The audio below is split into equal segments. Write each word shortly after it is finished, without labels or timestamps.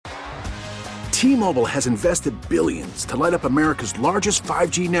T-Mobile has invested billions to light up America's largest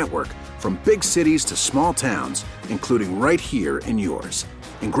 5G network, from big cities to small towns, including right here in yours.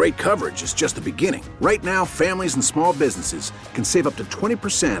 And great coverage is just the beginning. Right now, families and small businesses can save up to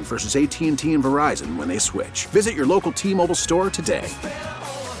 20% versus AT&T and Verizon when they switch. Visit your local T-Mobile store today.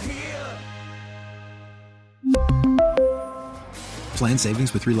 Plan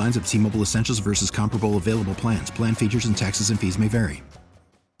savings with 3 lines of T-Mobile Essentials versus comparable available plans. Plan features and taxes and fees may vary.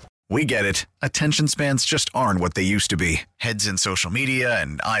 We get it. Attention spans just aren't what they used to be. Heads in social media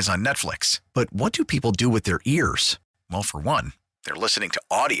and eyes on Netflix. But what do people do with their ears? Well, for one, they're listening to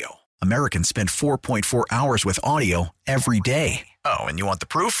audio. Americans spend 4.4 hours with audio every day. Oh, and you want the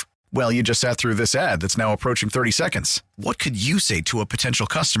proof? Well, you just sat through this ad that's now approaching 30 seconds. What could you say to a potential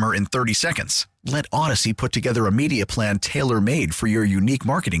customer in 30 seconds? Let Odyssey put together a media plan tailor-made for your unique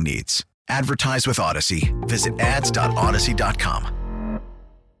marketing needs. Advertise with Odyssey. Visit ads.odyssey.com.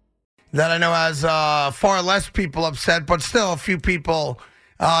 That I know has far less people upset, but still a few people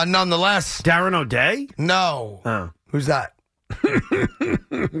nonetheless. Darren O'Day? No. Oh. Who's that?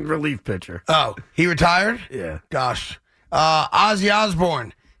 Relief pitcher. Oh, he retired? Yeah. Gosh. Ozzy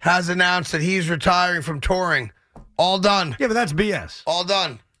Osbourne has announced that he's retiring from touring. All done. Yeah, but that's BS. All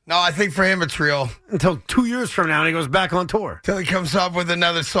done. No, I think for him it's real. Until 2 years from now, and he goes back on tour. Till he comes up with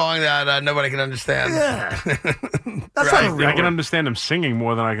another song that nobody can understand. Yeah. That's Right. not a real I can understand him singing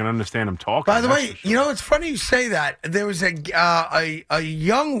more than I can understand him talking. By the That's way, for sure. you know, it's funny you say that. There was a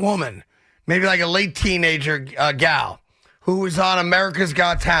young woman, maybe like a late teenager gal, who was on America's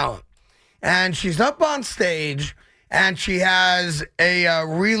Got Talent. And she's up on stage, and she has a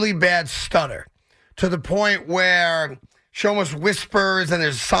really bad stutter to the point where she almost whispers and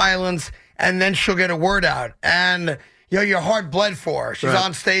there's silence, and then she'll get a word out. And, you know, your heart bled for her. She's Right.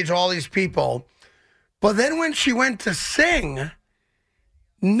 on stage, all these people. But then when she went to sing,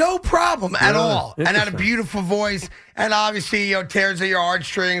 no problem at all. And had a Interesting. beautiful voice. And obviously, you know, tears at your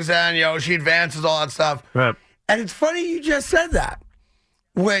heartstrings, and, you know, she advances, all that stuff. Right. And it's funny you just said that.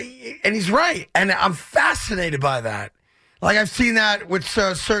 And he's right. And I'm fascinated by that. Like, I've seen that with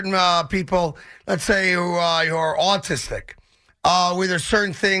certain people, let's say, who are autistic, where there's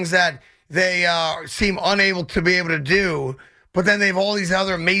certain things that they seem unable to be able to do, but then they have all these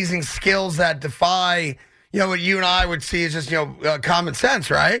other amazing skills that defy, you know, what you and I would see as just, you know, common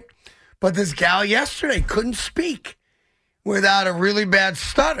sense, right? But this gal yesterday couldn't speak without a really bad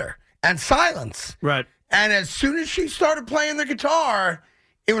stutter and silence. Right. And as soon as she started playing the guitar,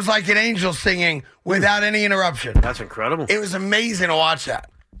 it was like an angel singing without any interruption. That's incredible. It was amazing to watch that.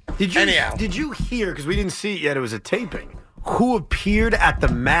 Anyhow. Did you hear, because we didn't see it yet, it was a taping, who appeared at the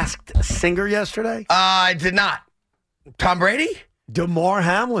Masked Singer yesterday? I did not. Tom Brady? Damar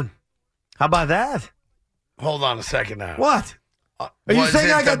Hamlin. How about that? Hold on a second now. What? Are you Was saying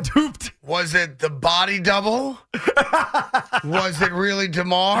it I got duped? Was it the body double? Was it really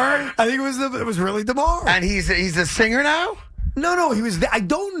DeMar? I think it was really Damar. And he's a singer now? No, he was there. I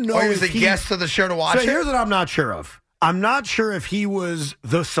don't know Or he was if the guest of the show to watch So it? here's what I'm not sure of. I'm not sure if he was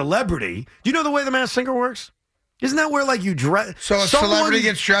the celebrity. Do you know the way the Masked Singer works? Isn't that where, like, you dress? So a celebrity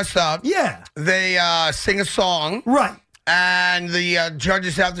gets dressed up. Yeah. They sing a song. Right. And the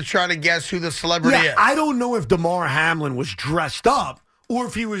judges have to try to guess who the celebrity is. I don't know if Damar Hamlin was dressed up or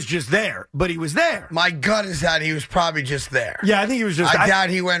if he was just there, but he was there. My gut is that he was probably just there. Yeah, I think he was just. I doubt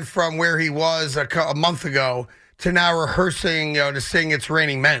he went from where he was a month ago to now rehearsing, you know, to sing "It's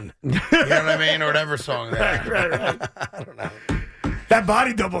Raining Men." You know what I mean, or whatever song that. Right. I don't know. That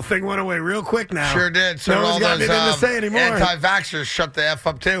body double thing went away real quick now. Sure did. So No all one's got those anything to say anymore. anti-vaxxers shut the F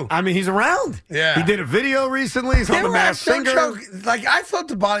up too. I mean, he's around. Yeah. He did a video recently. He's on They the were Masked don't Singer. joke. Like, I thought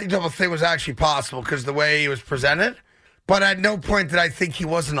the body double thing was actually possible because the way he was presented, but at no point did I think he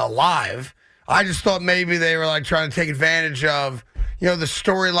wasn't alive. I just thought maybe they were like trying to take advantage of, you know, the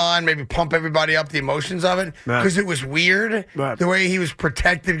storyline, maybe pump everybody up, the emotions of it, because it was weird Right. the way he was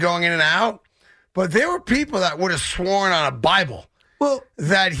protected going in and out. But there were people that would have sworn on a Bible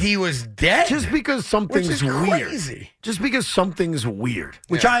that he was dead. Just because something's which is weird. crazy. Just because something's weird,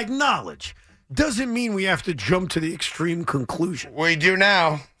 which I acknowledge, doesn't mean we have to jump to the extreme conclusion. We do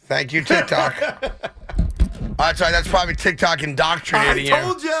now. Thank you, TikTok. That's right. That's probably TikTok indoctrinating you. I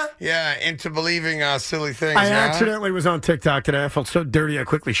told you. Yeah, into believing silly things. I yeah? accidentally was on TikTok today. I felt so dirty. I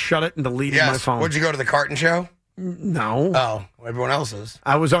quickly shut it and deleted my Yes. phone. Would you go to the Carton Show? No. Oh, everyone else is.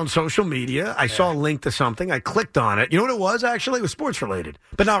 I was on social media. I saw a link to something. I clicked on it. You know what it was, actually? It was sports related,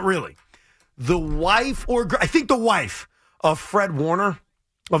 but not really. The wife, I think the wife of Fred Warner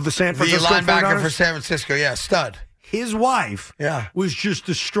of the San The Francisco linebacker 49ers. for San Francisco, yeah, stud. His wife Yeah. was just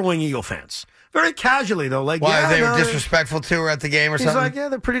destroying Eagle fans. very casually, though. Like, Why, yeah, they no, were disrespectful to her at the game or He's something? like, yeah,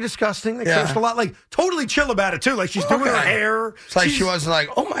 they're pretty disgusting. They Yeah. cursed a lot. Like, totally chill about it, too. Like, she's doing her Okay. hair. It's like she She's- wasn't like,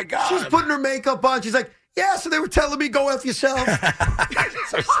 oh, my God. She's putting her makeup on. She's like, yeah, so they were telling me, go F yourself.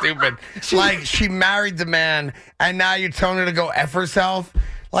 So stupid. Like, she married the man, and now you're telling her to go F herself?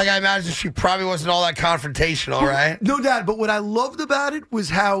 Like, I imagine she probably wasn't all that confrontational, right? No doubt. But what I loved about it was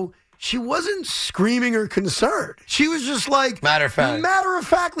how she wasn't screaming or concerned. She was just like, Matter of fact.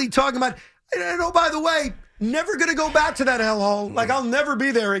 matter-of-factly talking about, and oh, by the way, never going to go back to that hellhole. Like, I'll never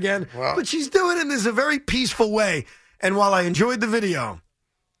be there again. Well. But she's doing it in this a very peaceful way. And while I enjoyed the video,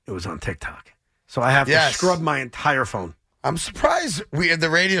 it was on TikTok. So I have to Yes. scrub my entire phone. I'm surprised the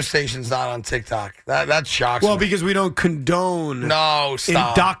radio station's not on TikTok. That shocks Well, me. because we don't condone No,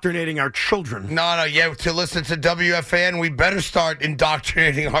 stop. indoctrinating our children. No, yeah, to listen to WFAN, we better start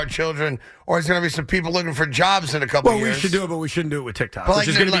indoctrinating our children, or there's going to be some people looking for jobs in a couple Well, years. we should do it, but we shouldn't do it with TikTok, But which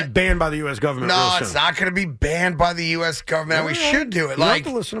is like, going to be like- banned by the U.S. government real No, soon. it's not going to be banned by the U.S. government. We should do it. You don't Like,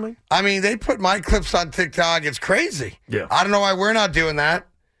 have to listen to me. I mean, they put my clips on TikTok. It's crazy. Yeah. I don't know why we're not doing that.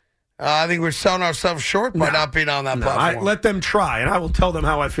 I think we're selling ourselves short by not being on that No, platform. let them try, and I will tell them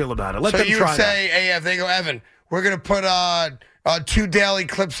how I feel about it. Let so them you try would say, hey, if they go, Evan, we're going to put 2 daily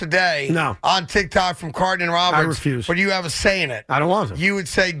clips a day No. on TikTok from Carden and Roberts. I refuse. But you have a say in it. I don't want to. You would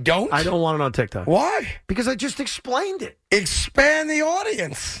say don't? I don't want it on TikTok. Why? Because I just explained it. Expand the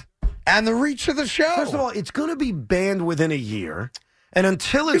audience and the reach of the show. First of all, it's going to be banned within a year. And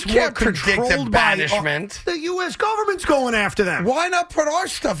until it's You more can't predict the controlled by banishment. the U.S. government's going after them. Why not put our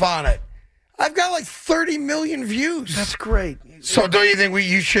stuff on it? I've got like 30 million views. That's great. So don't you think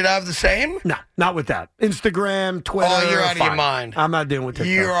you should have the same? No, not with that. Instagram, Twitter. Oh, you're out of your fine. mind. I'm not dealing with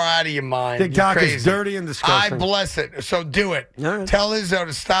TikTok. You are out of your mind. TikTok You're is crazy. dirty and I disgusting. bless it. So do it. All right. Tell Izzo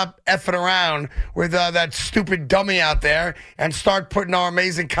to stop effing around with that stupid dummy out there and start putting our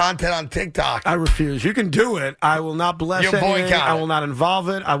amazing content on TikTok. I refuse. You can do it. I will not bless You'll anything. boycott I it. will not involve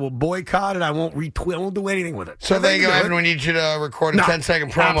it. I will boycott it. I won't retweet. I won't do anything with it. So If there you can go, do Evan. it- We need you to record a No,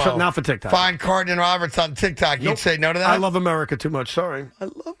 10-second promo. not for TikTok. Find Carden and Roberts on TikTok. You'd Nope. say no to that? I love America too much. Sorry. I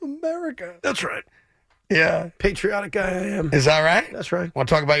love America. That's right. Yeah. Patriotic guy I am. Is that right? That's right. Want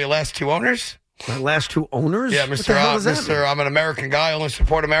to talk about your last 2 owners? My last 2 owners? Yeah, What Mr. the hell does that mean? Mr. I'm an American guy. I only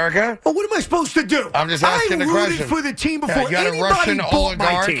support America. Well, what am I supposed to do? I'm just asking the I rooted question. for the team Yeah, before you got a anybody Russian bought my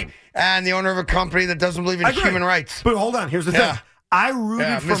oligarch team. and the owner of a company that doesn't believe in I agree. human rights. But hold on. Here's the Yeah. thing. I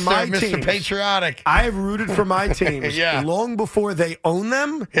rooted for my Mr. teams. Patriotic. I have rooted for my teams Yeah. long before they own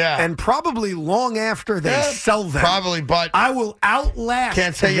them, Yeah. and probably long after they Yeah, sell them. Probably, but I will outlast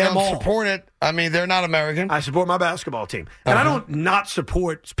can't say you them don't all. support it. I mean, they're not American. I support my basketball team. And I don't not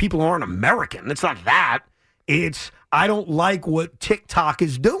support people who aren't American. It's not that. It's I don't like what TikTok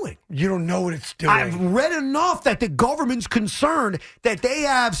is doing. You don't know what it's doing. I've read enough that the government's concerned that they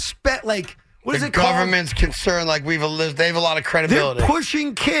have what is the it called? government's concerned, like they have a lot of They're credibility.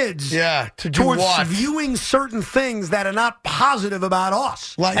 pushing kids To do towards what? viewing certain things that are not positive about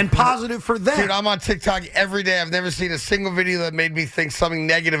us Like- and positive for them. Dude, I'm on TikTok every day. I've never seen a single video that made me think something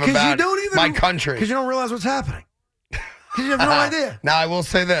negative 'Cause about you don't even, my country. Because you don't realize what's happening. Because you have no idea. Now, I will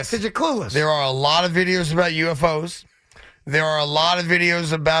say this. Because you're clueless. There are a lot of videos about UFOs. There are a lot of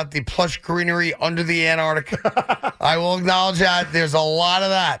videos about the plush greenery under the Antarctica. I will acknowledge that. There's a lot of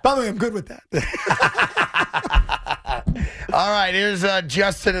that. By the way, I'm good with that. All right, here's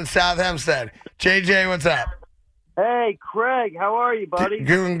Justin in South Hempstead. JJ, what's up? Hey, Craig, how are you, buddy?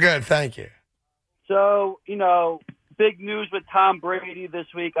 Doing good, thank you. So, big news with Tom Brady this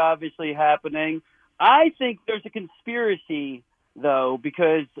week obviously happening. I think there's a conspiracy, though,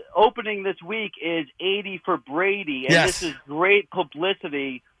 because opening this week is 80 for Brady, and Yes. this is great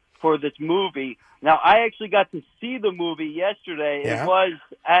publicity for this movie. Now, I actually got to see the movie yesterday. Yeah. It was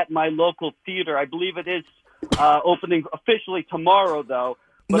at my local theater. I believe it is opening officially tomorrow, though.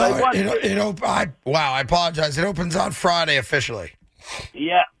 But No, I watched I apologize. It opens on Friday officially.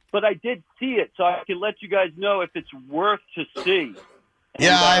 Yeah, but I did see it, so I can let you guys know if it's worth to see.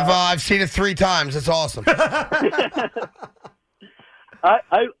 Yeah, And, I've seen it 3 times. It's awesome.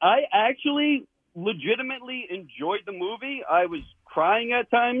 I actually legitimately enjoyed the movie. I was crying at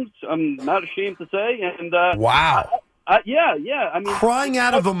times. I'm not ashamed to say. And Wow. yeah. I mean, Crying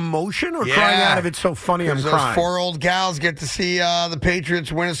out of emotion or Yeah. crying out of it's so funny I'm Because those crying? 4 old gals get to see the Patriots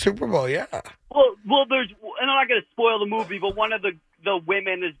win a Super Bowl. Yeah. well, there's, and I'm not going to spoil the movie, but one of the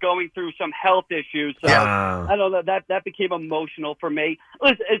women is going through some health issues. So Yeah. I don't know, that became emotional for me.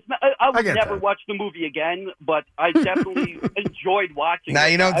 Listen, it's not, I would get never that. watch the movie again, but I definitely enjoyed watching Now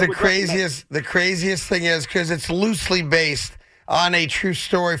it. you know I the would craziest thing is because it's loosely based on a true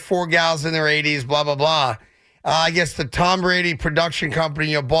story. 4 gals in their 80s, blah blah blah. I guess the Tom Brady production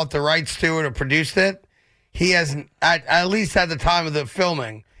company bought the rights to it or produced it. He has, at least at the time of the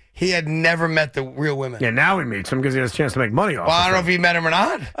filming, he had never met the real women. Yeah, now he meets him because he has a chance to make money off Well, I of don't know it. if he met him or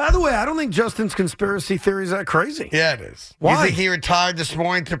not. By the way, I don't think Justin's conspiracy theory is that crazy. Yeah, it is. Why? You think he retired this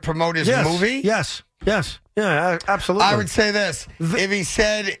morning to promote his movie? Yes. Yeah, absolutely. I would say this. If he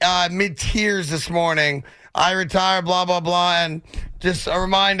said mid-tears this morning, I retire, blah, blah, blah, and just a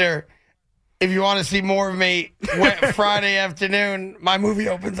reminder, if you want to see more of me, Friday afternoon, my movie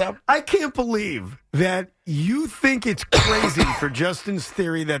opens up. I can't believe that you think it's crazy for Justin's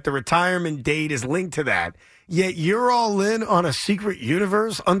theory that the retirement date is linked to that, yet you're all in on a secret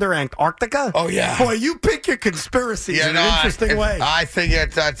universe under Antarctica? Oh, yeah. Boy, you pick your conspiracies in an interesting way. I think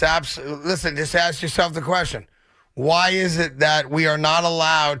that's absolutely. Listen, just ask yourself the question. Why is it that we are not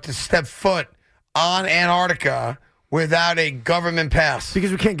allowed to step foot on Antarctica without a government pass?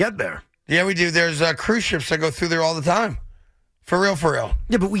 Because we can't get there. Yeah, we do. There's cruise ships that go through there all the time. For real.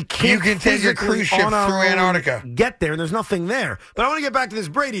 Yeah, but we can't. You can take a cruise ship through Antarctica. Get there, and there's nothing there. But I want to get back to this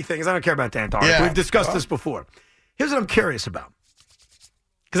Brady thing, because I don't care about Antarctica. Yeah. We've discussed this before. Here's what I'm curious about,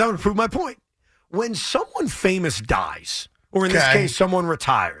 because I want to prove my point. When someone famous dies, or in this case, someone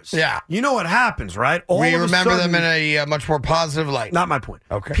retires, you know what happens, right? We remember them in a much more positive light. Not my point.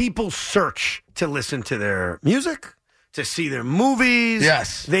 Okay. People search to listen to their music, to see their movies.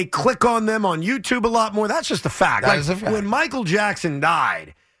 Yes. They click on them on YouTube a lot more. That's just a fact. That is a fact. When Michael Jackson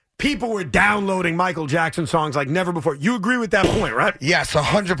died, people were downloading Michael Jackson songs like never before. You agree with that point, right? Yes,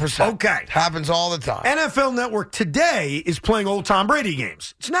 100%. Okay. Happens all the time. NFL Network today is playing old Tom Brady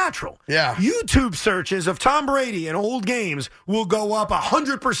games. It's natural. Yeah. YouTube searches of Tom Brady and old games will go up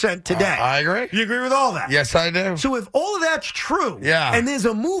 100% today. I agree. You agree with all that? Yes, I do. So if all of that's true, Yeah. and there's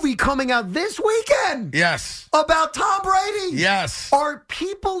a movie coming out this weekend Yes. about Tom Brady, Yes. are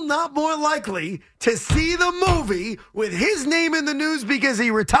people not more likely to see the movie with his name in the news because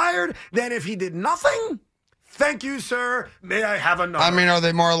he retired than if he did nothing? Thank you, sir. May I have another? I mean, are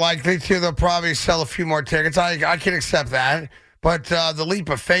they more likely to? They'll probably sell a few more tickets. I can accept that. But the leap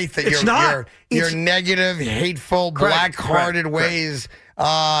of faith that your negative, hateful, Correct, black-hearted correct, ways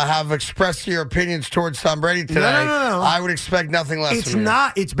have expressed your opinions towards Tom Brady today, No. I would expect nothing less It's from you.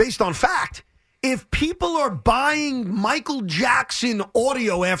 not. It's based on fact. If people are buying Michael Jackson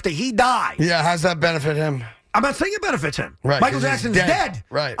audio after he died, Yeah, how's that benefit him? I'm not saying it benefits him. Right, Michael 'cause he's Jackson's dead. dead.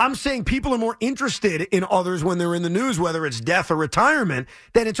 Right. I'm saying people are more interested in others when they're in the news, whether it's death or retirement,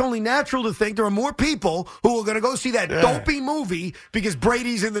 then it's only natural to think there are more people who are going to go see that dopey movie because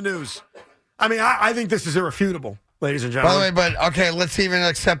Brady's in the news. I mean, I think this is irrefutable, ladies and By gentlemen. the way, okay, let's even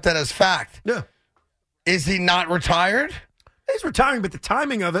accept that as fact. Yeah. Is he not retired? He's retiring, but the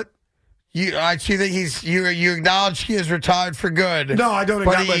timing of it. You actually think you acknowledge he is retired for good? No, I don't.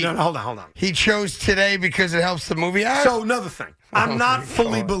 But No, hold on. He chose today because it helps the movie out? So, another thing. I'm not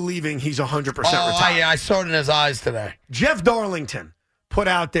fully believing he's 100% retired. Yeah, I saw it in his eyes today. Jeff Darlington put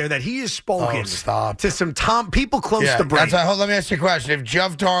out there that he has spoken to some people close to Brady. Let me ask you a question. If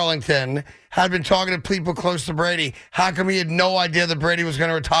Jeff Darlington had been talking to people close to Brady, how come he had no idea that Brady was going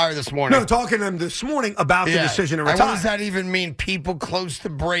to retire this morning? No, talking to him this morning about the decision to retire. And what does that even mean, people close to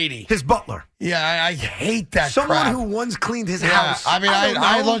Brady? His butler. Yeah, I hate that Someone crap. who once cleaned his Yeah, house. I mean, I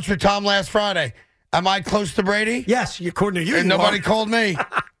had know. lunch with Tom last Friday. Am I close to Brady? Yes, according to you. And you nobody are. called me.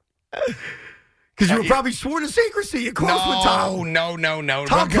 Because you were probably sworn to secrecy. You're close with Tom. No.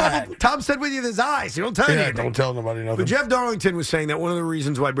 Tom said with you his eyes. You don't tell anything. Don't tell nobody nothing. But Jeff Darlington was saying that one of the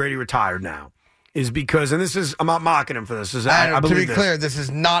reasons why Brady retired now is because, and this is, I'm not mocking him for this. I to believe be clear, this is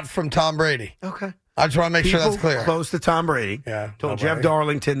not from Tom Brady. Okay. I just want to make sure that's clear. Close to Tom Brady told Jeff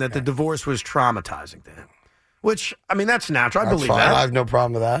Darlington that the divorce was traumatizing to him. Which, I mean, that's natural. I believe fine. that. I have no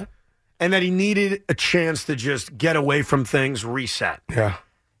problem with that. And that he needed a chance to just get away from things, reset. Yeah.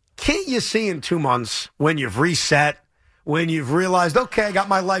 Can't you see in 2 months when you've reset, when you've realized, okay, I got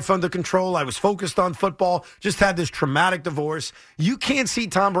my life under control, I was focused on football, just had this traumatic divorce. You can't see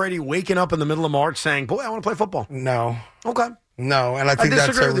Tom Brady waking up in the middle of March saying, boy, I want to play football. No. Okay. No, and I think that's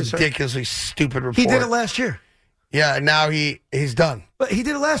disagree a with you, sir. ridiculously stupid report. He did it last year. Yeah, now he's done. But he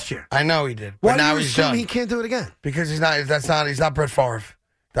did it last year. I know he did. Why But do now you he's assume done. he can't do it again? Because he's not Brett Favre.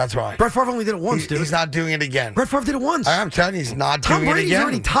 That's why. Brett Favre only did it once, dude. He's not doing it again. Brett Favre did it once. I'm telling you, he's not Tom doing it Brady's again.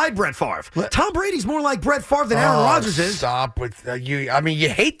 already tied Brett Favre. Tom Brady's more like Brett Favre than Aaron Rodgers is. Stop with you. I mean, you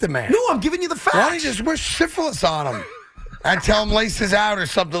hate the man. No, I'm giving you the facts. Why don't you just wish syphilis on him and tell him laces out or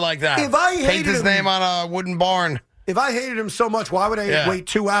something like that? If I paint hated his him- name on a wooden barn. If I hated him so much, why would I wait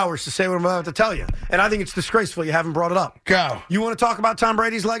 2 hours to say what I'm about to tell you? And I think it's disgraceful you haven't brought it up. Go. You want to talk about Tom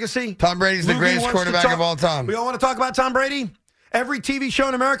Brady's legacy? Tom Brady's the Lukey greatest wants to quarterback talk- of all time. We all want to talk about Tom Brady? Every TV show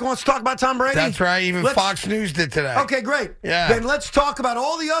in America wants to talk about Tom Brady. That's right. Even Fox News did today. Okay, great. Yeah. Then let's talk about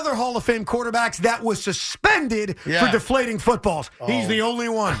all the other Hall of Fame quarterbacks that was suspended for deflating footballs. He's the only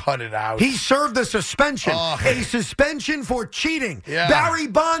one. Cut it out. He served a suspension. A suspension for cheating. Barry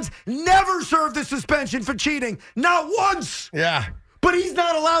Bonds never served a suspension for cheating. Not once. Yeah. But he's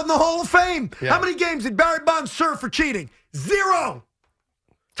not allowed in the Hall of Fame. How many games did Barry Bonds serve for cheating? 0.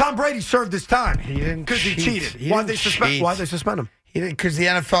 Tom Brady served his time. He didn't because he cheated. Why'd they suspend him? He didn't, because the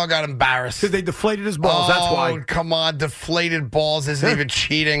NFL got embarrassed. Because they deflated his balls. That's why. Come on, deflated balls isn't even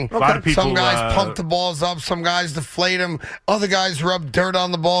cheating. A lot of people, some guys pump the balls up. Some guys deflate them. Other guys rub dirt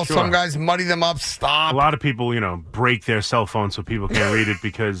on the ball. Sure. Some guys muddy them up. Stop. A lot of people, break their cell phone so people can't read it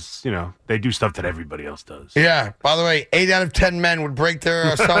because, they do stuff that everybody else does. Yeah. By the way, 8 out of 10 men would break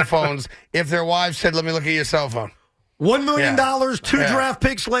their cell phones if their wives said, "Let me look at your cell phone." $1 million, 2 draft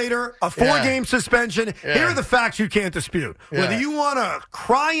picks later, a 4-game suspension. Here are the facts you can't dispute. Whether you want to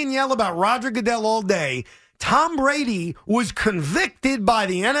cry and yell about Roger Goodell all day, Tom Brady was convicted by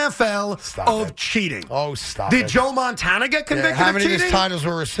the NFL of cheating. Oh, stop Did it. Joe Montana get convicted How of many cheating? of his titles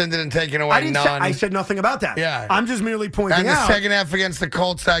were rescinded and taken away? None. I said nothing about that. Yeah. I'm just merely pointing And out. the second half against the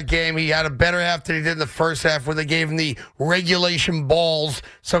Colts that game, he had a better half than he did in the first half where they gave him the regulation balls.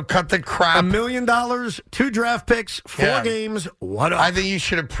 So cut the crap. $1 million, 2 draft picks, 4 games. What up? I think you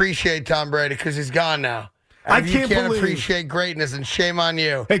should appreciate Tom Brady because he's gone now. I And you can't can't believe- appreciate greatness, and shame on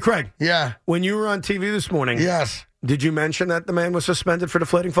you. Hey, Craig. Yeah. When you were on TV this morning. Yes. Did you mention that the man was suspended for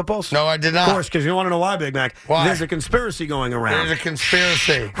deflating footballs? No, I did not. Of course, because you want to know why, Big Mac. Why? There's a conspiracy going around. There's a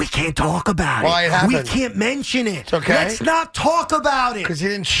conspiracy. We can't talk about Why it happened? We can't mention it. It's okay. Let's not talk about it. Because he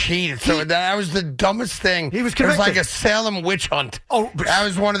didn't cheat. So that was the dumbest thing. He was It was convicted. like a Salem witch hunt. Oh, that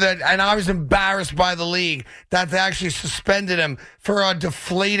was one of the, and I was embarrassed by the league that they actually suspended him for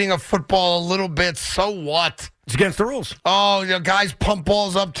deflating a football a little bit. So what? It's against the rules. Oh, guys pump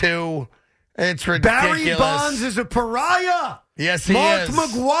balls up too. It's ridiculous. Barry Bonds is a pariah. Yes, he Mark is.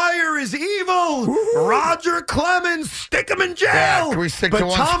 McGuire is evil. Roger Clemens, stick him in jail. Yeah, can we stick but to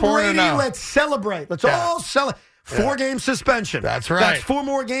one Tom sport or Brady, no? let's celebrate. Let's all celebrate. 4-game suspension. That's right. That's 4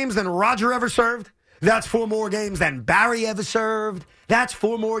 more games than Roger ever served. That's 4 more games than Barry ever served. That's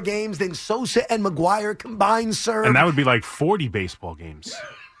 4 more games than Sosa and McGuire combined served. And that would be like 40 baseball games.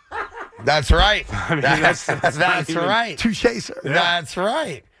 That's right. I mean, that's not even- right. Touche, sir. That's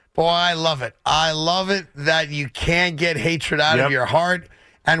right. Boy, I love it. I love it that you can't get hatred out of your heart.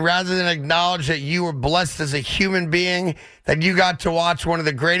 And rather than acknowledge that you were blessed as a human being, that you got to watch one of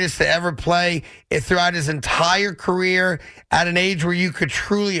the greatest to ever play throughout his entire career at an age where you could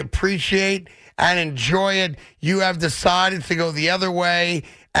truly appreciate and enjoy it, you have decided to go the other way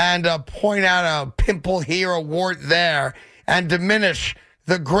and point out a pimple here, a wart there, and diminish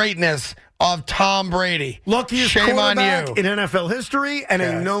the greatness of Tom Brady. Luckiest Shame on quarterback you. in NFL history and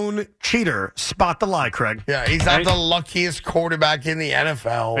a known cheater. Spot the lie, Craig. Yeah, he's not the luckiest quarterback in the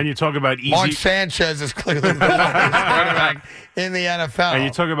NFL. And you talk about easy. Mark Sanchez is clearly the luckiest quarterback in the NFL. And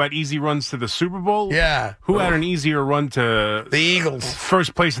you talk about easy runs to the Super Bowl. Yeah. Who had an easier run to the Eagles?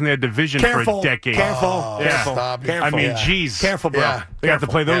 First place in their division for a decade. Careful. Yeah. Stop. Careful. I mean, geez. Careful, bro. Yeah. They have to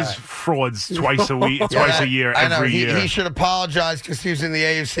play those Yeah. frauds twice a week, twice a year, I know. every He year. should apologize because he was in the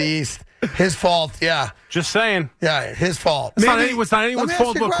AFC East. His fault, yeah. Just saying. Yeah, his fault. It's not anyone's Let me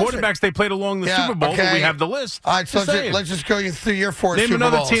fault ask you a but question. quarterbacks they played along the Yeah, Super Bowl, but okay. we have the list. All right, so Just saying. let's just go through your 4 Name Super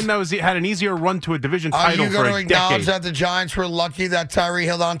another Bowls. team that had an easier run to a division Are title you for going to a acknowledge decade. that the Giants were lucky that Tyree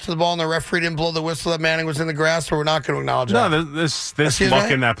held on to the ball and the referee didn't blow the whistle that Manning was in the grass, or we're not going to acknowledge that? No, there's Excuse luck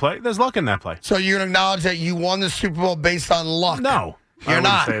me? in that play. There's luck in that play. So you're going to acknowledge that you won the Super Bowl based on luck? No. You're I wouldn't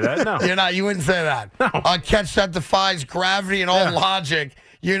not. say that. No. You're not. You wouldn't say that. No. A catch that defies gravity and all logic.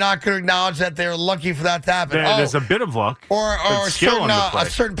 You're not going to acknowledge that they're lucky for that to happen. There's a bit of luck. Or but skill on the play. a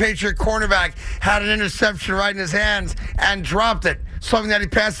certain Patriot cornerback had an interception right in his hands and dropped it. Something that he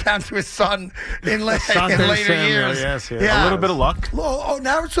passed down to his son in later Samuel, years. yes. Yeah. A little bit of luck. Oh,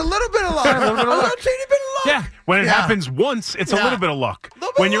 now it's a little bit of luck. Yeah, a little bit of luck. teeny bit of luck. Yeah, when it Yeah. happens once, it's a Yeah. little bit of luck.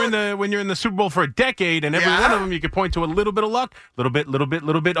 Little bit When of you're luck. when you're in the Super Bowl for a decade, and every Yeah. one of them you could point to a little bit of luck, little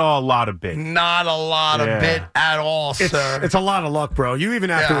bit, oh, a lot of bit. Not a lot Yeah. of bit at all, sir. It's a lot of luck, bro. You even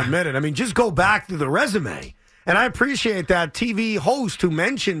have to Yeah. admit it. I mean, just go back to the resume. And I appreciate that TV host who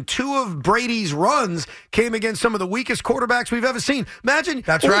mentioned 2 of Brady's runs came against some of the weakest quarterbacks we've ever seen. Imagine.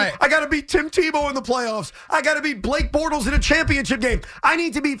 That's right. I got to beat Tim Tebow in the playoffs. I got to beat Blake Bortles in a championship game. I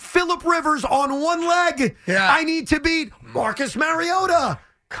need to beat Phillip Rivers on one leg. Yeah. I need to beat Marcus Mariota.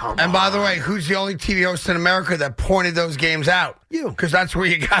 Come And on. by the way, who's the only TV host in America that pointed those games out? You. Because that's where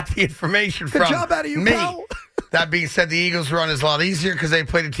you got the information Good from. job out of you, me. pal. That being said, the Eagles run is a lot easier because they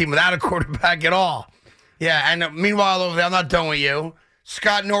played a team without a quarterback at all. Yeah, and meanwhile over there, I'm not done with you.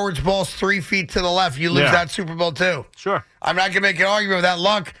 Scott Norwood's ball's 3 feet to the left. You lose that Super Bowl too. Sure. I'm not going to make an argument with that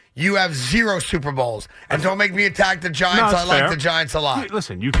luck. You have 0 Super Bowls. And don't make me attack the Giants. No, I like fair. the Giants a lot.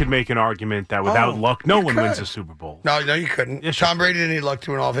 Listen, you could make an argument that without luck, no one wins a Super Bowl. No, you couldn't. Yes, you Tom Brady didn't need luck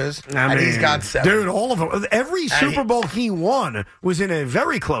to win all of his. I mean, he's got 7. Dude, all of them. Every Super Bowl he won was in a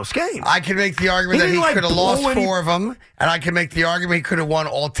very close game. I can make the argument that he didn't, could have lost blow 4 of them, and I can make the argument he could have won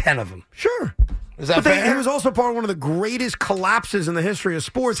all 10 of them. Sure. Is that But fair? it was also part of one of the greatest collapses in the history of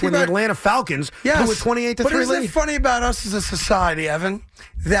sports when the but- Atlanta Falcons blew a 28-3 But isn't lead. it funny about us as a society, Evan,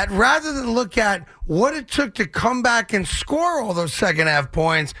 that rather than look at what it took to come back and score all those second half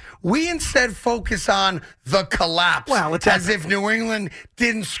points, we instead focus on the collapse. Well, it's as if New England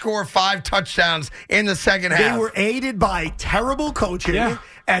didn't score 5 touchdowns in the second They half. were aided by terrible coaching,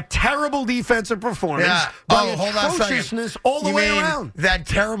 a terrible defensive performance, by hold on a second. atrociousness all the You way mean around. That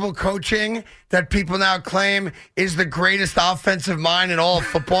terrible coaching that people now claim is the greatest offensive mind in all of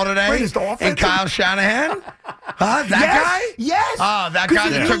football today? Greatest And offensive- Kyle Shanahan? That Yes, guy? yes. Oh, that 'Cause guy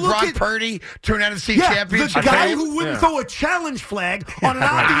if that you took look Brock at- Purdy to an NFC Yeah, championship. the guy game? who wouldn't throw a challenge flag on an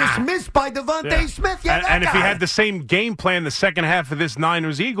obvious miss by Devontae Smith. Yeah, and, that and if he guy. had the same game plan the second half of this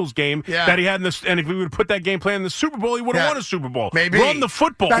Niners-Eagles game that he had in this, and if we would have put that game plan in the Super Bowl, he would have won a Super Bowl. Maybe. Run the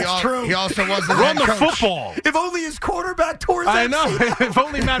football. That's true. He also wasn't Run head the coach. football. If only his quarterback tore his I know. MCL. If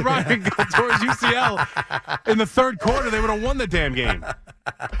only Matt Ryan tore his UCL in the third quarter, they would have won the damn game.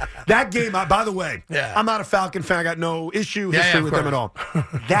 That game, by the way, Yeah. I'm not a Falcon fan. I got no history of with them at all.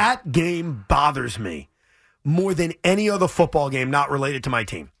 That game bothers me more than any other football game not related to my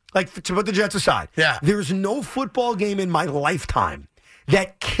team. Like, to put the Jets aside, there's no football game in my lifetime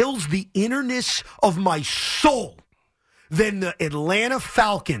that kills the innerness of my soul than the Atlanta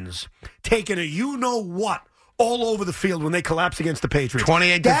Falcons taking a you-know-what all over the field when they collapse against the Patriots.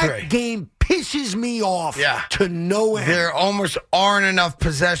 28-3. That game pisses me off to no end. There almost aren't enough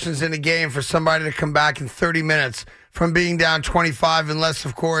possessions in the game for somebody to come back in 30 minutes from being down 25, unless,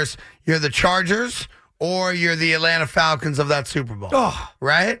 of course, you're the Chargers or you're the Atlanta Falcons of that Super Bowl. Oh.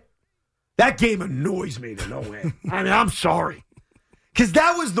 Right? That game annoys me to no end. I mean, I'm sorry. Because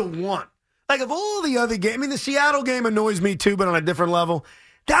that was the one. Like, of all the other games, I mean, the Seattle game annoys me too, but on a different level.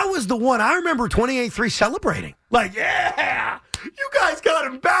 That was the one. I remember 28-3 celebrating. Like, yeah, you guys got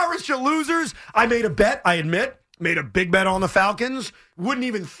embarrassed, you losers. I made a bet, I admit. Made a big bet on the Falcons. Wouldn't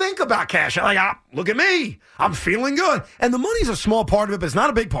even think about cash. Like, look at me. I'm feeling good. And the money's a small part of it, but it's not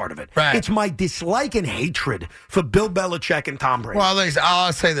a big part of it. Right. It's my dislike and hatred for Bill Belichick and Tom Brady. Well, at least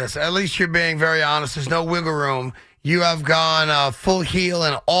I'll say this. At least you're being very honest. There's no wiggle room. You have gone full heel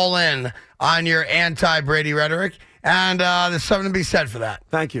and all in on your anti-Brady rhetoric. And there's something to be said for that.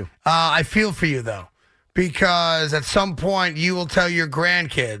 Thank you. I feel for you, though, because at some point you will tell your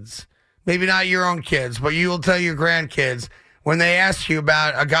grandkids, maybe not your own kids, but you will tell your grandkids when they ask you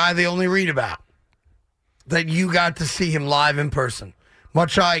about a guy they only read about, that you got to see him live in person.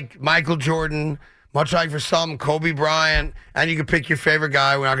 Much like Michael Jordan, much like for some, Kobe Bryant, and you can pick your favorite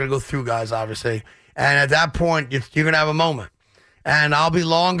guy. We're not going to go through guys, obviously. And at that point, you're going to have a moment. And I'll be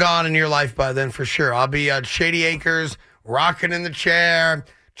long gone in your life by then for sure. I'll be at Shady Acres, rocking in the chair,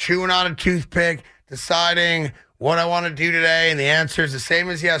 chewing on a toothpick, deciding what I want to do today. And the answer is the same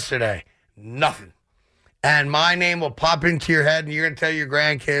as yesterday. Nothing. And my name will pop into your head and you're going to tell your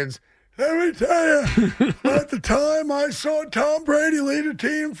grandkids, let me tell you, at the time I saw Tom Brady lead a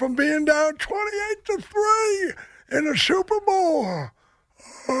team from being down 28-3 in the Super Bowl.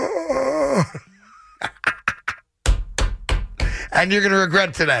 And you're going to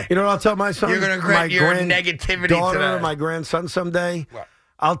regret today. You know what I'll tell my son? You're going to regret your negativity daughter today. Or my grandson someday. What?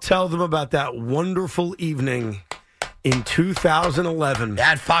 I'll tell them about that wonderful evening in 2011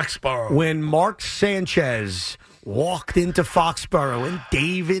 At Foxborough. when Mark Sanchez walked into Foxborough and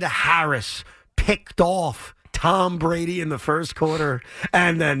David Harris picked off Tom Brady in the first quarter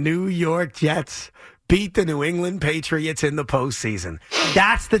and the New York Jets beat the New England Patriots in the postseason.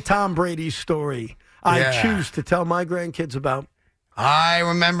 That's the Tom Brady story I choose to tell my grandkids about. I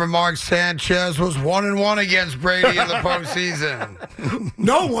remember Mark Sanchez was 1-1 against Brady in the postseason.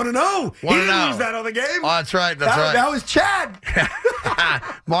 No, 1-0. He didn't 1-0. lose that other game. Oh, that's right. That's right. That was Chad.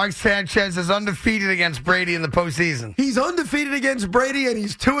 Mark Sanchez is undefeated against Brady in the postseason. He's undefeated against Brady, and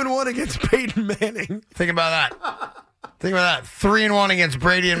he's 2-1 against Peyton Manning. Think about that. Think about that. 3-1 against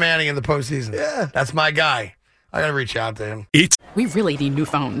Brady and Manning in the postseason. Yeah. That's my guy. I got to reach out to him. We really need new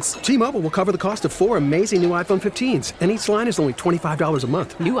phones. T-Mobile will cover the cost of 4 amazing new iPhone 15s, and each line is only $25 a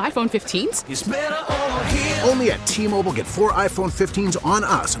month. New iPhone 15s? Only at T-Mobile, get 4 iPhone 15s on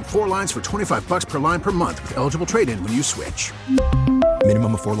us and 4 lines for $25 per line per month with eligible trade-in when you switch.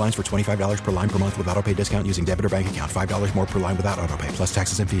 Minimum of 4 lines for $25 per line per month with auto pay discount using debit or bank account. $5 more per line without auto pay, plus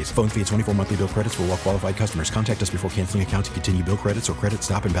taxes and fees. Phone fee at 24 monthly bill credits for well-qualified customers. Contact us before canceling account to continue bill credits or credit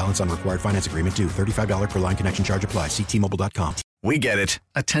stop and balance on required finance agreement due. $35 per line connection charge applies. See T-Mobile.com. We get it.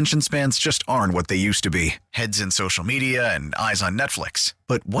 Attention spans just aren't what they used to be. Heads in social media and eyes on Netflix.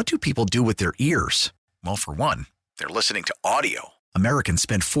 But what do people do with their ears? Well, for one, they're listening to audio. Americans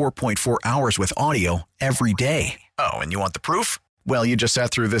spend 4.4 hours with audio every day. Oh, and you want the proof? Well, you just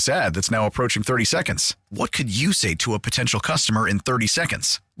sat through this ad that's now approaching 30 seconds. What could you say to a potential customer in 30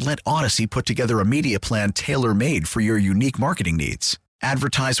 seconds? Let Odyssey put together a media plan tailor-made for your unique marketing needs.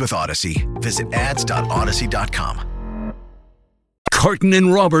 Advertise with Odyssey. Visit ads.odyssey.com. Carton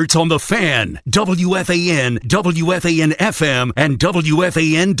and Roberts on the Fan, WFAN, WFAN-FM, and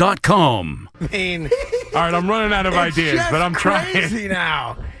WFAN.com. All right, I'm running out of ideas, but I'm trying. Crazy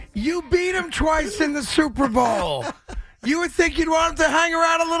now. You beat him twice in the Super Bowl. You would think you'd want him to hang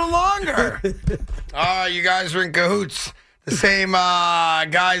around a little longer. You guys are in cahoots. The same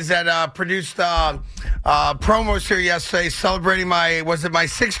guys that produced promos here yesterday celebrating my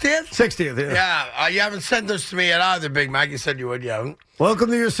 60th? 60th, yeah. Yeah, you haven't sent those to me yet either, Big Mac. You said you would, you haven't. Welcome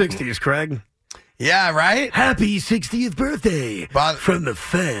to your 60s, Craig. Yeah, right? Happy 60th birthday from the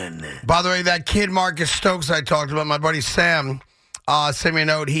Fan. By the way, that kid Marcus Stokes I talked about, my buddy Sam, sent me a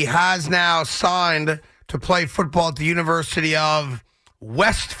note. He has now signed to play football at the University of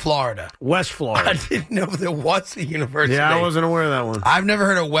West Florida. West Florida. I didn't know there was a university. Yeah, I wasn't aware of that one. I've never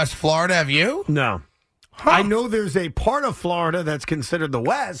heard of West Florida. Have you? No. Huh. I know there's a part of Florida that's considered the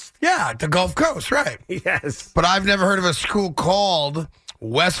West. Yeah, the Gulf Coast, right. Yes. But I've never heard of a school called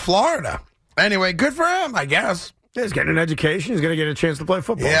West Florida. Anyway, good for him, I guess. Yeah, he's getting an education. He's going to get a chance to play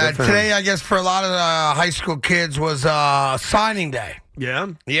football. Yeah, today, I guess, for a lot of high school kids was signing day. Yeah?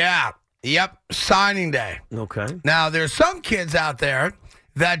 Yeah. Yep, signing day. Okay. Now, there's some kids out there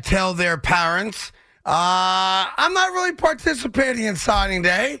that tell their parents, I'm not really participating in signing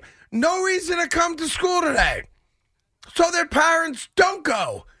day. No reason to come to school today. So their parents don't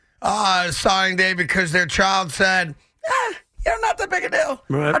go signing day because their child said, not that big a deal.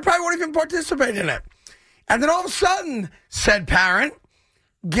 Right. I probably won't even participate in it. And then all of a sudden, said parent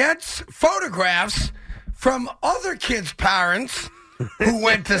gets photographs from other kids' parents who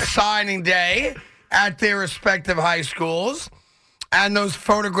went to signing day at their respective high schools. And those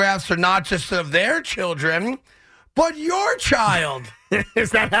photographs are not just of their children, but your child. Has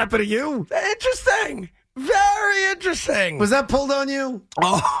that happened to you? Interesting. Very interesting. Was that pulled on you?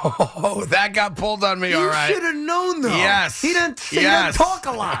 Oh, that got pulled on me, all right. You should have known, though. Yes. He didn't talk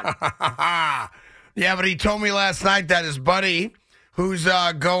a lot. Yeah, but he told me last night that his buddy, who's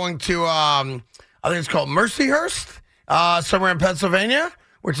going to, I think it's called Mercyhurst, somewhere in Pennsylvania,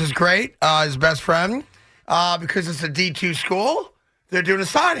 which is great, his best friend, because it's a D2 school. They're doing a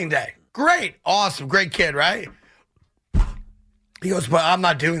signing day. Great. Awesome. Great kid, right? He goes, but I'm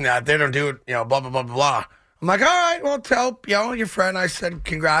not doing that. They don't do it, blah, blah, blah, blah, blah. I'm like, all right, well, tell, your friend I said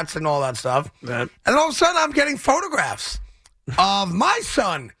congrats and all that stuff. Right. And all of a sudden, I'm getting photographs of my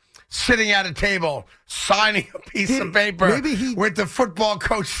son sitting at a table, signing a piece of paper with the football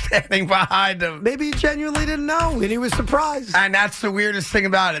coach standing behind him. Maybe he genuinely didn't know, and he was surprised. And that's the weirdest thing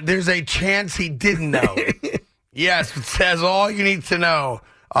about it. There's a chance he didn't know. Yes, it says all you need to know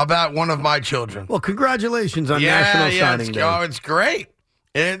about one of my children. Well, congratulations on National Signing Day. Oh, it's great.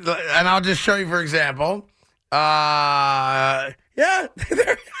 And I'll just show you, for example. Yeah. Oh,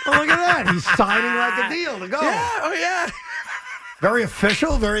 look at that. He's signing like a deal to go. Yeah. Oh, yeah. Very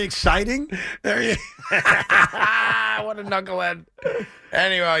official, very exciting. There you What a knucklehead.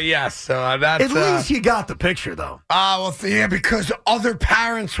 Anyway, yes. So that's at least you got the picture, though. Yeah, because other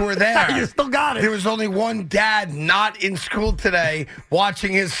parents were there. You still got it. There was only one dad not in school today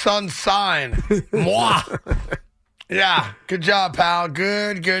watching his son sign. Moi. Yeah, good job, pal.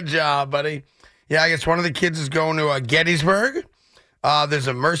 Good job, buddy. Yeah, I guess one of the kids is going to Gettysburg. There's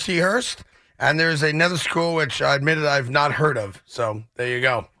a Mercyhurst. And there's another school which I admitted I've not heard of. So there you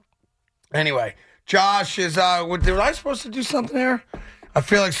go. Anyway, Josh is, was I supposed to do something here? I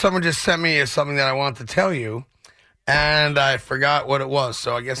feel like someone just sent me something that I want to tell you, and I forgot what it was,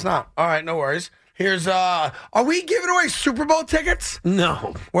 so I guess not. All right, no worries. Here's, are we giving away Super Bowl tickets?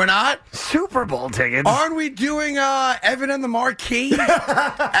 No. We're not? Super Bowl tickets? Aren't we doing Evan and the Marquee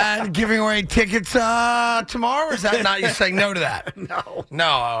and giving away tickets tomorrow? Or is that not you saying no to that? No. No,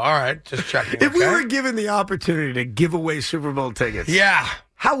 all right, just checking. If we were given the opportunity to give away Super Bowl tickets. Yeah.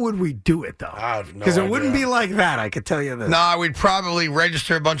 How would we do it, though? I have no idea. Because it wouldn't be like that, I could tell you this. No, we'd probably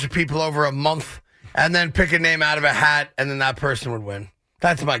register a bunch of people over a month and then pick a name out of a hat, and then that person would win.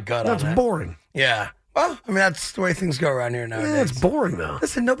 That's my gut on That's it. boring. Yeah. Well, I mean, that's the way things go around here nowadays. Yeah, it's boring, though.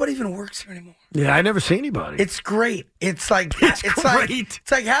 Listen, nobody even works here anymore. Yeah, I never see anybody. It's great. It's like It's like great.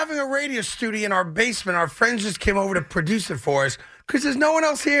 it's like having a radio studio in our basement. Our friends just came over to produce it for us because there's no one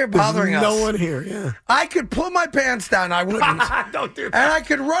else here bothering us. No one here, yeah. I could pull my pants down. I wouldn't. Don't do that. And I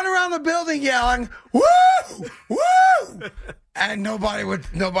could run around the building yelling, "Woo! Woo!" And nobody would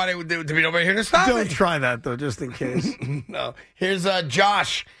there'd be nobody here to stop me. Don't try that, though, just in case. No. Here's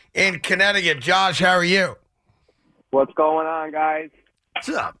Josh in Connecticut. Josh, how are you? What's going on, guys? What's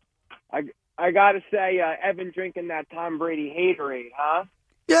up? I got to say, Evan drinking that Tom Brady haterade, huh?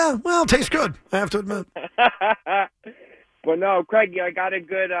 Yeah, well, it tastes good, I have to admit. But no, Craig, I got a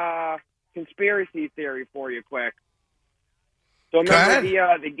good conspiracy theory for you, quick. So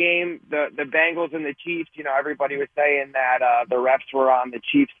remember the game, the Bengals and the Chiefs, everybody was saying that the refs were on the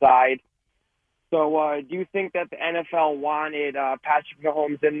Chiefs' side. So do you think that the NFL wanted Patrick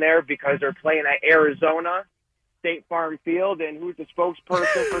Mahomes in there because they're playing at Arizona State Farm Field, and who's the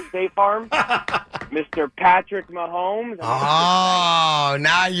spokesperson for State Farm? Mr. Patrick Mahomes. Oh,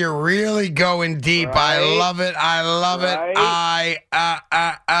 now you're really going deep. Right. I love it. I love it.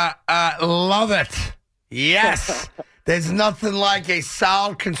 I love it. Yes. There's nothing like a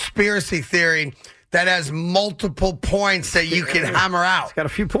solid conspiracy theory that has multiple points that you can hammer out. It's got a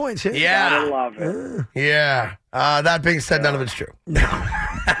few points here. Yeah. Gotta love it. Yeah. That being said, none of it's true.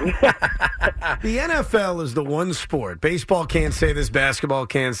 The NFL is the one sport. Baseball can't say this. Basketball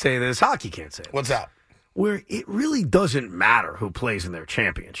can't say this. Hockey can't say this. What's up? Where it really doesn't matter who plays in their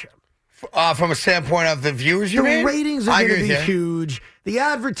championship. From a standpoint of the viewers, you mean? The ratings are going to be huge. The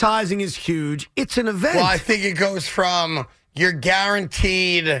advertising is huge. It's an event. Well, I think it goes from you're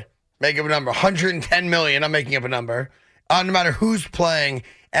guaranteed, make up a number, 110 million, I'm making up a number, no matter who's playing.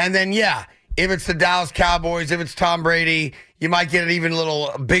 And then, yeah, if it's the Dallas Cowboys, if it's Tom Brady, you might get an even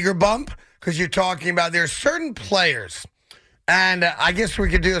little bigger bump because you're talking about there's certain players, and I guess we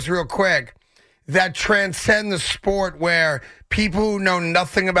could do this real quick, that transcend the sport where people who know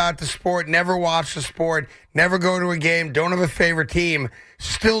nothing about the sport, never watch the sport, never go to a game, don't have a favorite team,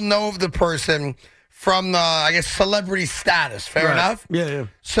 still know of the person from the, I guess, celebrity status. Fair enough? Yeah.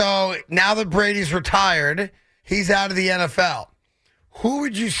 So now that Brady's retired, he's out of the NFL. Who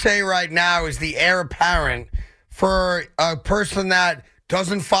would you say right now is the heir apparent for a person that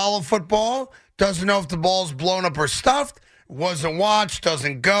doesn't follow football, doesn't know if the ball's blown up or stuffed, wasn't watched,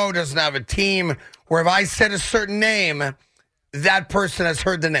 doesn't go, doesn't have a team, where if I said a certain name, that person has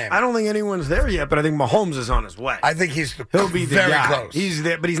heard the name? I don't think anyone's there yet, but I think Mahomes is on his way. I think he'll be very very close. close. He's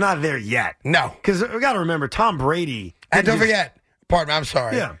there, but he's not there yet. No. Because we got to remember, Tom Brady. And don't forget, pardon me, I'm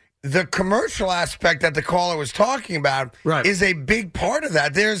sorry. Yeah. The commercial aspect that the caller was talking about is a big part of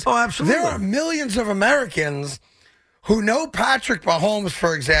that. Absolutely. There are millions of Americans who know Patrick Mahomes,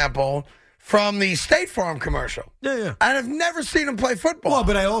 for example, from the State Farm commercial. Yeah. And have never seen him play football. Well,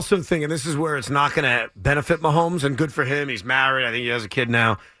 but I also think, and this is where it's not going to benefit Mahomes, and good for him. He's married. I think he has a kid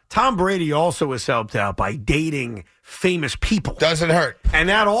now. Tom Brady also was helped out by dating famous people. Doesn't hurt. And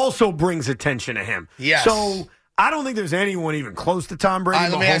that also brings attention to him. Yes. So I don't think there's anyone even close to Tom Brady.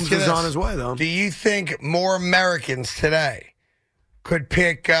 Let me ask Mahomes you is this. on his way, though. Do you think more Americans today could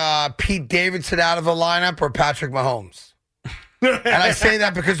pick Pete Davidson out of the lineup or Patrick Mahomes? And I say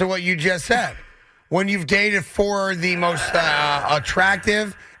that because of what you just said. When you've dated four of the most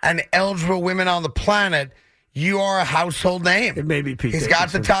attractive and eligible women on the planet, you are a household name. It may be Pete He's Davidson.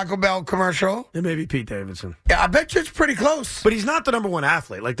 got the Taco Bell commercial. It may be Pete Davidson. Yeah, I bet you it's pretty close. But he's not the number one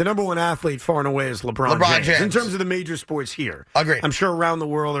athlete. Like, the number one athlete far and away is LeBron James. In terms of the major sports here. Agreed. I'm sure around the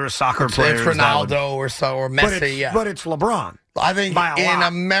world there are soccer players. It's Ronaldo or Messi, But it's LeBron. I think By a in lot.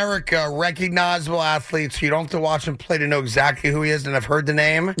 America, recognizable athletes, you don't have to watch him play to know exactly who he is and have heard the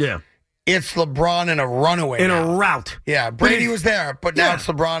name. Yeah. It's LeBron in a runaway. In now. a route. Yeah, Brady was there, but now it's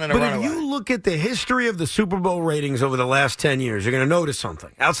LeBron in a runaway. But if you look at the history of the Super Bowl ratings over the last 10 years, you're going to notice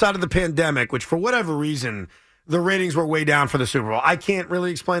something. Outside of the pandemic, which for whatever reason, the ratings were way down for the Super Bowl. I can't really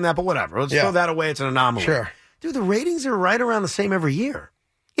explain that, but whatever. Let's throw that away. It's an anomaly. Sure. Dude, the ratings are right around the same every year.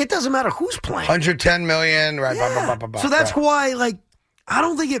 It doesn't matter who's playing. 110 million, right? Yeah. So that's why, I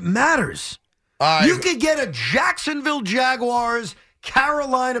don't think it matters. You could get a Jacksonville Jaguars,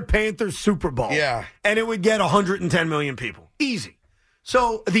 Carolina Panthers Super Bowl. Yeah. And it would get 110 million people. Easy.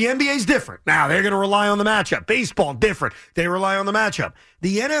 So the NBA's different. Now, they're going to rely on the matchup. Baseball, different. They rely on the matchup.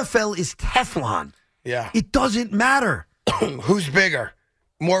 The NFL is Teflon. Yeah. It doesn't matter. Who's bigger,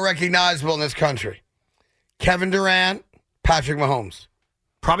 more recognizable in this country? Kevin Durant, Patrick Mahomes.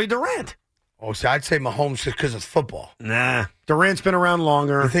 Probably Durant. Oh, see, I'd say Mahomes just because it's football. Nah. Durant's been around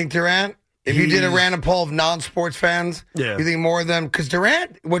longer. You think Durant? If you did a random poll of non-sports fans, you think more of them? Because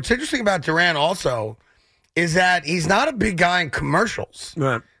Durant, what's interesting about Durant also, is that he's not a big guy in commercials.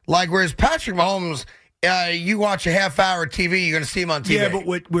 Right. Like, whereas Patrick Mahomes, you watch a half hour of TV, you're going to see him on TV. Yeah, but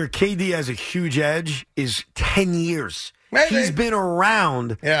where KD has a huge edge is 10 years. Maybe. He's been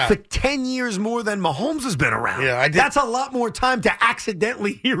around for 10 years more than Mahomes has been around. Yeah, That's a lot more time to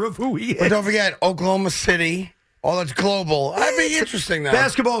accidentally hear of who he is. But don't forget, Oklahoma City, all that's global. That'd be interesting, though.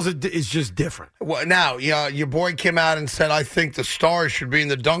 Basketball is just different. Well, now, your boy came out and said, I think the stars should be in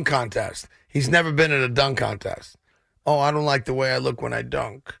the dunk contest. He's never been in a dunk contest. Oh, I don't like the way I look when I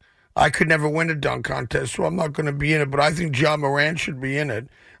dunk. I could never win a dunk contest, so I'm not going to be in it, but I think John Moran should be in it.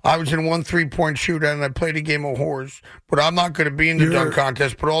 I was in one 3-point shootout, and I played a game of horse, but I'm not going to be in the dunk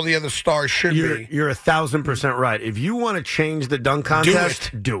contest, but all the other stars should be. You're 1,000% right. If you want to change the dunk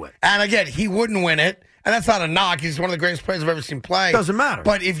contest, do it. And again, he wouldn't win it, and that's not a knock. He's one of the greatest players I've ever seen play. Doesn't matter.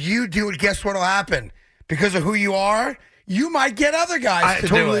 But if you do it, guess what will happen? Because of who you are, you might get other guys to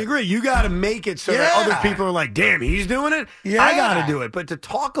do it. I totally agree. You got to make it so that other people are like, damn, he's doing it? Yeah. I got to do it. But to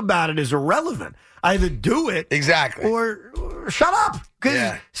talk about it is irrelevant. Either do it. Exactly. Or shut up.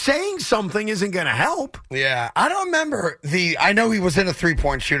 Because saying something isn't going to help. Yeah. I don't remember I know he was in a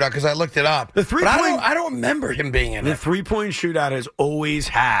 3-point shootout because I looked it up. I don't remember him being in it. The 3-point shootout has always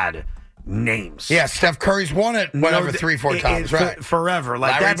had names. Yeah, Steph Curry's won it whatever 3-4 times, right? Forever.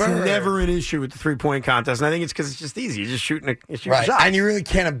 Like Larry that's Bird. never an issue with the 3-point contest. And I think it's because it's just easy. You're just shooting a right. shot. And you really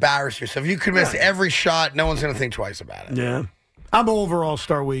can't embarrass yourself. You could miss every shot. No one's going to think twice about it. Yeah. I'm over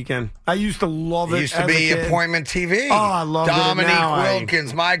All-Star Weekend. I used to love it. It used to be appointment TV. Oh, I love it. Dominique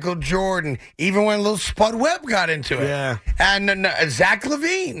Wilkins, Michael Jordan, even when little Spud Webb got into it. Yeah. And Zach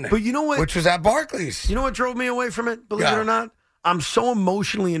LaVine. But you know what? Which was at Barclays. You know what drove me away from it, believe it or not? I'm so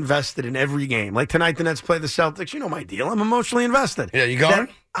emotionally invested in every game. Like tonight, the Nets play the Celtics. You know my deal. I'm emotionally invested. Yeah, you going?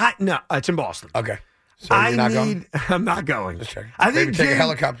 No, it's in Boston. Okay. So you're not going? I'm not going. Just checking. I think Maybe take a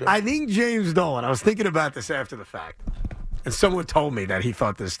helicopter. I think James Dolan, I was thinking about this after the fact, and someone told me that he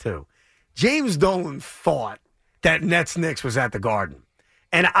thought this too. James Dolan thought that Nets-Knicks was at the Garden.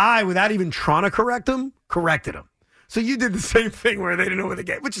 And I, without even trying to correct him, corrected him. So you did the same thing where they didn't know where the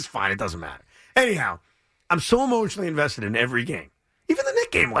game, which is fine. It doesn't matter. Anyhow, I'm so emotionally invested in every game. Even the Knicks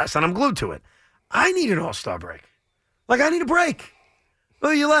game last night, I'm glued to it. I need an all-star break. Like, I need a break. What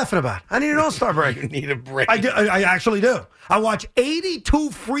are you laughing about? I need an all-star break. You need a break. I actually do. I watch 82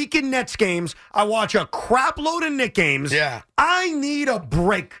 freaking Nets games. I watch a crap load of Knicks games. Yeah. I need a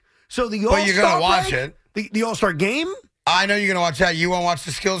break. So the all-star But you're going to watch break, it. The all-star game? I know you're going to watch that. You won't watch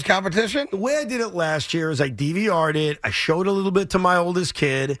the skills competition? The way I did it last year is I DVR'd it. I showed a little bit to my oldest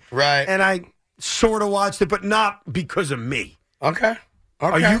kid. Right. And I sort of watched it, but not because of me. Okay.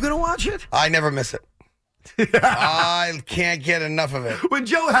 Are you going to watch it? I never miss it. I can't get enough of it. When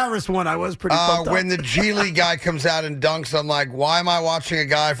Joe Harris won, I was pretty pumped up. When the G League guy comes out and dunks, I'm like, why am I watching a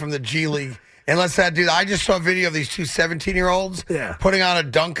guy from the G League? Unless that dude, I just saw a video of these two 17-year-olds putting on a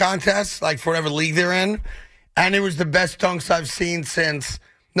dunk contest, like for whatever league they're in. And it was the best dunks I've seen since,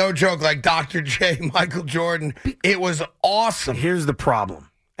 no joke, like Dr. J, Michael Jordan. It was awesome. Here's the problem.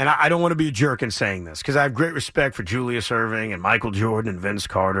 And I don't want to be a jerk in saying this because I have great respect for Julius Erving and Michael Jordan and Vince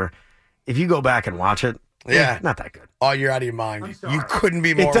Carter. If you go back and watch it, not that good. Oh, you're out of your mind. You couldn't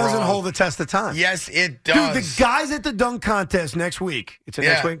be more It doesn't wrong. hold the test of time. Yes, it does. Dude, the guys at the dunk contest next week,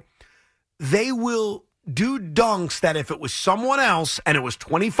 next week, they will do dunks that if it was someone else and it was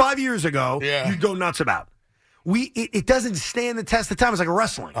 25 years ago, you'd go nuts about. It doesn't stand the test of time. It's like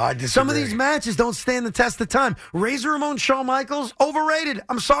wrestling. I disagree. Some of these matches don't stand the test of time. Razor Ramon, Shawn Michaels, overrated.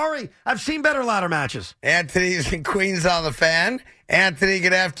 I'm sorry. I've seen better ladder matches. Anthony's in Queens on the Fan. Anthony,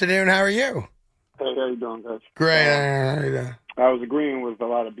 good afternoon. How are you? Hey, how you doing, guys? Great. How you doing? I was agreeing with a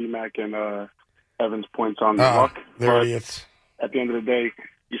lot of BMAC and Evan's points on the luck. They're idiots. At the end of the day,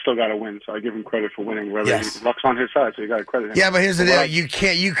 you still got to win. So I give him credit for winning. Whether luck's on his side, so you got to credit him. Yeah, but here's the deal: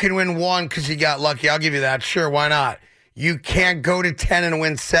 you can win one because you got lucky. I'll give you that. Sure, why not? You can't go to 10 and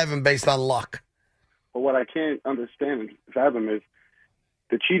win 7 based on luck. But what I can't understand and fathom is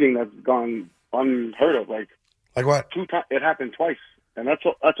the cheating that's gone unheard of. Like what? It happened twice. And that's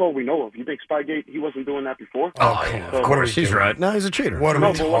all we know of. You think Spygate, he wasn't doing that before? Oh, yeah, of course. He's right. No, he's a cheater. What am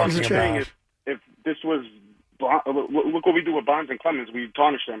I talking about? saying is, if this was, look what we do with Bonds and Clemens. We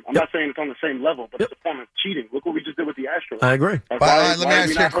tarnish them. I'm not saying it's on the same level, but it's a form of cheating. Look what we just did with the Astros. I agree. Let me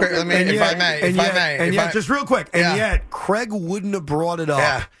ask you a quick, if I may. Just real quick, and yet, Craig wouldn't have brought it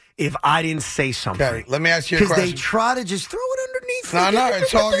up if I didn't say something. Okay, let me ask you a question. Because they try to just throw it underneath. No,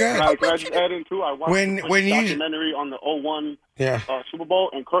 it's all good. Can I just add in, too? I watched the documentary on the 01 Super Bowl,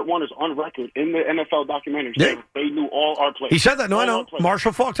 and Kurt Warner's on record in the NFL documentary saying they knew all our players. He said that. No, I know.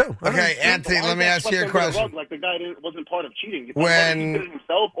 Marshall Falk, too. Okay, Anthony, let me ask you a question. Like the guy wasn't part of cheating. When he did it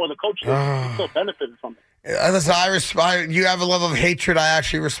himself or the coach did it, he still benefited from it. Listen, you have a level of hatred I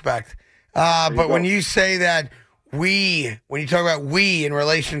actually respect. But when you say that when you talk about we in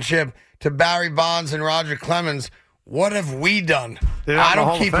relationship to Barry Bonds and Roger Clemens, what have we done? I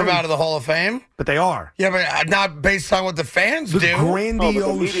don't keep them out of the Hall of Fame. But they are. Yeah, but not based on what the fans do.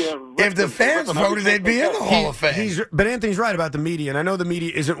 Grandiose. If the fans voted, they'd be in the Hall of Fame. But Anthony's right about the media, and I know the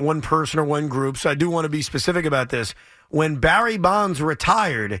media isn't one person or one group, so I do want to be specific about this. When Barry Bonds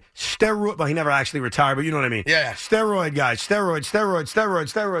retired, well, he never actually retired, but you know what I mean. Yeah. Steroid guys, steroids.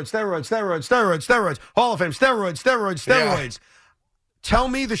 Hall of Fame, steroids. Yeah. Tell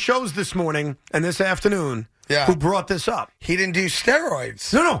me the shows this morning and this afternoon who brought this up. He didn't do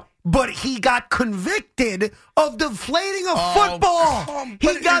steroids. No. But he got convicted of deflating a football.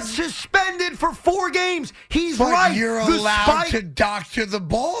 He got suspended for 4 games. He's right. You're allowed to doctor the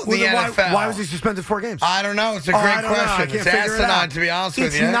ball in the NFL. Why was he suspended 4 games? I don't know. It's a great question. It's asinine, to be honest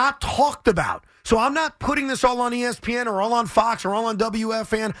with you. It's not talked about. So I'm not putting this all on ESPN or all on Fox or all on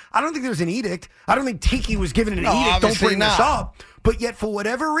WFAN. I don't think there's an edict. I don't think Tiki was given an edict. Don't bring this up. But yet, for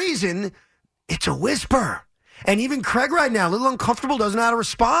whatever reason, it's a whisper. And even Craig right now, a little uncomfortable, doesn't know how to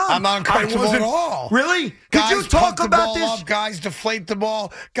respond. I'm not uncomfortable at all. Really? Guys Did you talk about this? Up, guys deflate the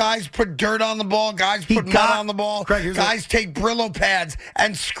ball. Guys put dirt on the ball. Guys put mud on the ball. Craig, guys take Brillo pads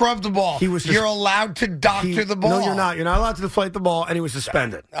and scrub the ball. You're allowed to doctor the ball. No, you're not. You're not allowed to deflate the ball, and he was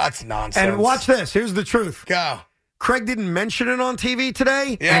suspended. That's nonsense. And watch this. Here's the truth. Go. Craig didn't mention it on TV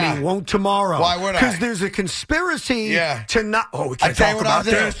today, and he won't tomorrow. Why would I? Because there's a conspiracy to not... Oh, we can't talk about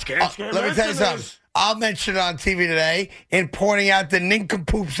this. Let me tell you something. I'll mention it on TV today in pointing out the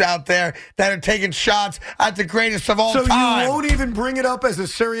nincompoops out there that are taking shots at the greatest of all time. So you won't even bring it up as a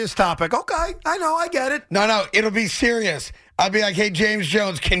serious topic. Okay, I know, I get it. No, it'll be serious. I'll be like, hey, James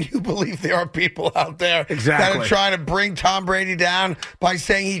Jones, can you believe there are people out there that are trying to bring Tom Brady down by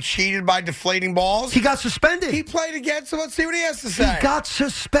saying he cheated by deflating balls? He got suspended. He played again, so let's see what he has to say. He got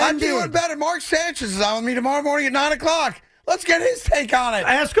suspended. I'm doing better. Mark Sanchez is on with me tomorrow morning at 9 o'clock. Let's get his take on it.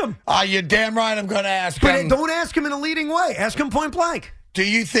 Ask him. You're damn right I'm going to ask him. But don't ask him in a leading way. Ask him point blank. Do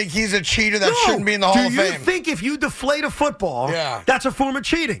you think he's a cheater that shouldn't be in the Hall of Fame? Do you think if you deflate a football, that's a form of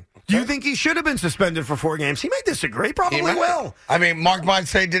cheating? Do you think he should have been suspended for 4 games? He may disagree. Probably will. I mean, Mark might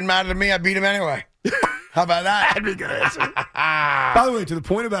say it didn't matter to me. I beat him anyway. How about that? That'd be a good answer. By the way, to the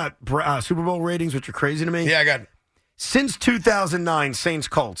point about Super Bowl ratings, which are crazy to me. Yeah, I got it. Since 2009,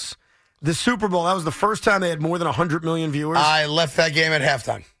 Saints-Colts, the Super Bowl, that was the first time they had more than 100 million viewers. I left that game at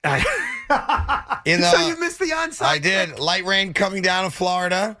halftime. So you missed the onside? I did. Light rain coming down in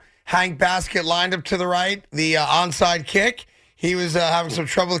Florida. Hank Baskett lined up to the right. The onside kick. He was having some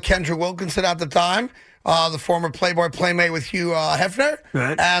trouble with Kendra Wilkinson at the time, the former Playboy playmate with Hugh Hefner.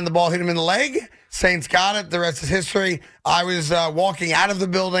 Right. And the ball hit him in the leg. Saints got it. The rest is history. I was walking out of the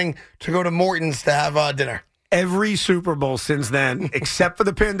building to go to Morton's to have dinner. Every Super Bowl since then, except for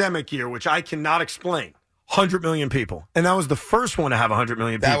the pandemic year, which I cannot explain, 100 million people. And that was the first one to have 100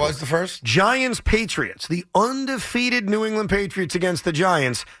 million people. That was the first? Giants-Patriots, the undefeated New England Patriots against the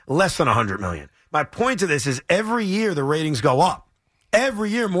Giants, less than 100 million. My point to this is every year the ratings go up. Every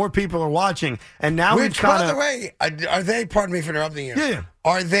year more people are watching. And now we've kind of... By the way, are they, pardon me for interrupting you. Yeah.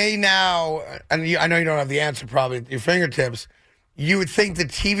 Are they now, and I know you don't have the answer probably at your fingertips, you would think the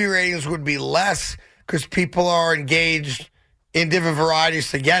TV ratings would be less because people are engaged in different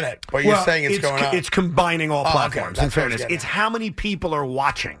varieties to get it. But you're saying it's going up. It's combining all platforms, okay. in fairness. It's how many people are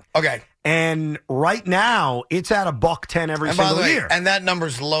watching. Okay. And right now, it's at $1.10 every single year. And that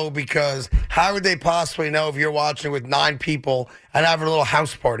number's low because how would they possibly know if you're watching with 9 people and having a little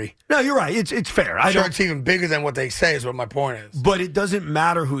house party? No, you're right. It's fair. I'm sure it's even bigger than what they say is what my point is. But it doesn't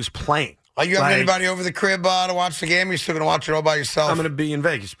matter who's playing. Are you having anybody over the crib to watch the game? Or are you still going to watch it all by yourself? I'm going to be in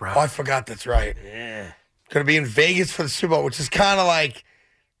Vegas, bro. Oh, I forgot. That's right. Yeah. Going to be in Vegas for the Super Bowl, which is kind of like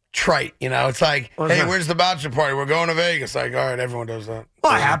trite, you know? It's like, hey, where's the bachelor party? We're going to Vegas. Like, all right, everyone does that.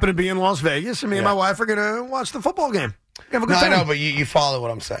 Well, I happen to be in Las Vegas, and me and my wife are going to watch the football game. Have a good time. I know, but you follow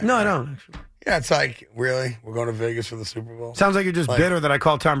what I'm saying. No, I don't. Yeah, it's like, really? We're going to Vegas for the Super Bowl? Sounds like you're just bitter that I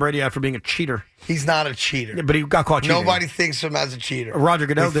called Tom Brady out for being a cheater. He's not a cheater. Yeah, but he got caught cheating. Nobody thinks of him as a cheater. Roger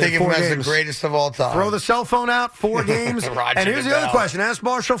Goodell did 4 games. They think of him as the greatest of all time. Throw the cell phone out, 4 games. And here's the other question. Ask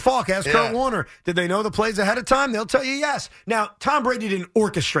Marshall Faulk. Ask Kurt Warner. Did they know the plays ahead of time? They'll tell you yes. Now, Tom Brady didn't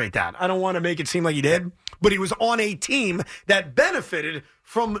orchestrate that. I don't want to make it seem like he did. But he was on a team that benefited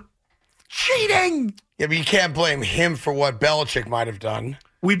from cheating. Yeah, but you can't blame him for what Belichick might have done.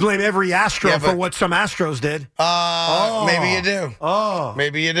 We blame every Astro for what some Astros did. Maybe you do.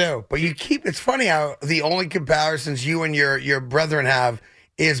 Maybe you do. But it's funny how the only comparisons you and your brethren have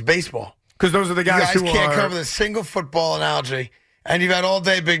is baseball. Because those are the guys who can't cover the single football analogy. And you've had all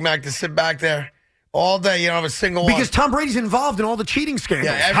day, Big Mac, to sit back there All day, you don't have a single one. Because Tom Brady's involved in all the cheating scandals.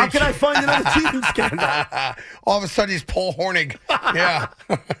 Yeah, how can I find another cheating scandal? All of a sudden, he's Paul Hornig. Yeah,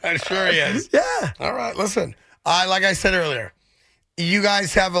 sure he is. Yeah. All right, listen. Like I said earlier, you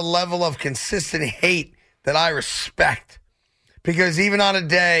guys have a level of consistent hate that I respect. Because even on a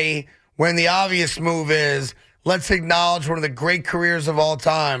day when the obvious move is, let's acknowledge one of the great careers of all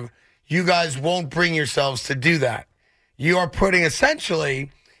time, you guys won't bring yourselves to do that. You are putting essentially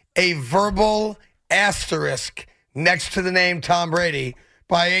a verbal asterisk next to the name Tom Brady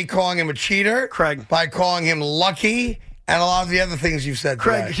by calling him a cheater, Craig, by calling him lucky, and a lot of the other things you've said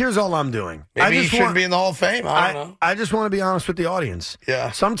Craig, today. Here's all I'm doing. Maybe he shouldn't be in the Hall of Fame. I don't know. I just want to be honest with the audience.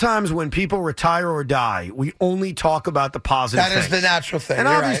 Yeah. Sometimes when people retire or die, we only talk about the positive things. That is the natural thing. And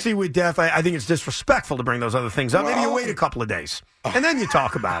You're obviously right. with death, I think it's disrespectful to bring those other things up. Maybe you wait a couple of days, and then you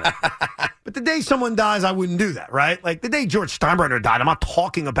talk about it. But the day someone dies, I wouldn't do that, right? Like the day George Steinbrenner died, I'm not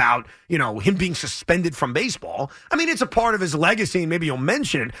talking about, him being suspended from baseball. I mean, it's a part of his legacy, and maybe you'll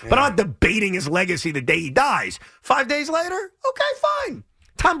mention it, but I'm not debating his legacy the day he dies. 5 days later, okay, fine.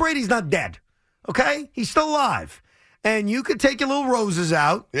 Tom Brady's not dead, okay? He's still alive. And you could take your little roses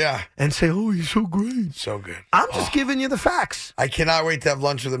out and say, oh, he's so great. So good. I'm just giving you the facts. I cannot wait to have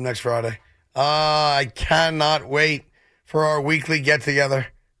lunch with him next Friday. I cannot wait for our weekly get-together.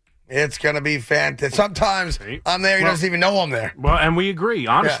 It's going to be fantastic. Sometimes I'm there, he doesn't even know I'm there. Well, and we agree.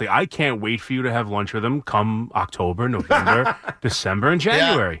 Honestly, I can't wait for you to have lunch with him come October, November, December, and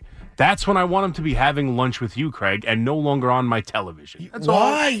January. Yeah. That's when I want him to be having lunch with you, Craig, and no longer on my television. That's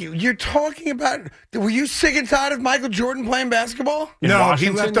Why? You're talking about... Were you sick and tired of Michael Jordan playing basketball? No, he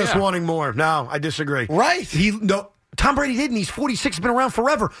left us wanting more. No, I disagree. Right. Tom Brady didn't. He's 46. He's been around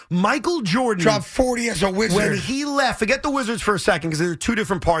forever. Michael Jordan dropped 40 as a Wizard. When he left, forget the Wizards for a second because there are two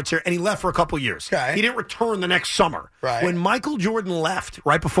different parts here, and he left for a couple years. Okay. He didn't return the next summer. Right. When Michael Jordan left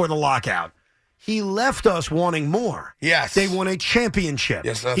right before the lockout, he left us wanting more. Yes. They won a championship.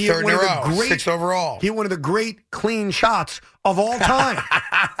 Yes, third in a row, 6 overall. He had one of the great clean shots of all time.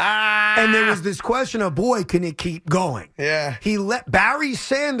 And there was this question of, boy, can it keep going? Yeah. Barry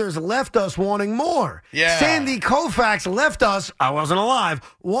Sanders left us wanting more. Yeah. Sandy Koufax left us, I wasn't alive,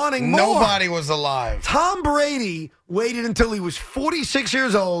 wanting more. Nobody was alive. Tom Brady waited until he was 46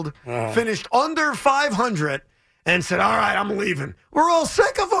 years old, finished under 500, and said, all right, I'm leaving. We're all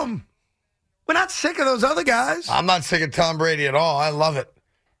sick of him. We're not sick of those other guys. I'm not sick of Tom Brady at all. I love it.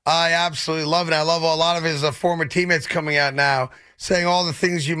 I absolutely love it. I love a lot of his former teammates coming out now saying all the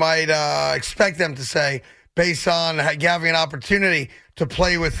things you might expect them to say based on having an opportunity to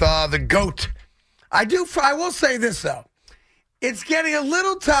play with the GOAT. I will say this, though. It's getting a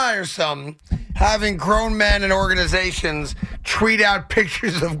little tiresome having grown men and organizations tweet out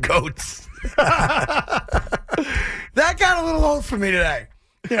pictures of GOATs. That got a little old for me today.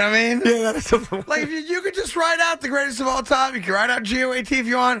 You know what I mean? Yeah, that's something. Like, you could just write out the greatest of all time. You can write out GOAT if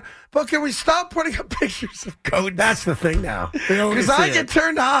you want. But can we stop putting up pictures of GOAT? That's the thing now. Because I get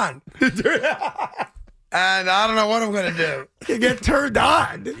turned on. And I don't know what I'm going to do. You get turned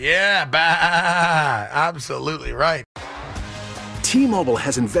on. Yeah, absolutely right. T-Mobile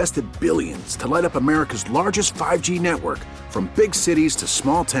has invested billions to light up America's largest 5G network, from big cities to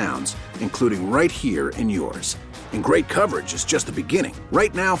small towns, including right here in yours. And great coverage is just the beginning.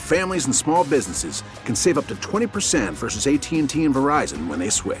 Right now, families and small businesses can save up to 20% versus AT&T and Verizon when they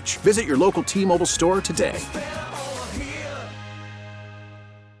switch. Visit your local T-Mobile store today.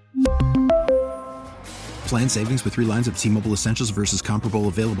 Plan savings with 3 lines of T-Mobile Essentials versus comparable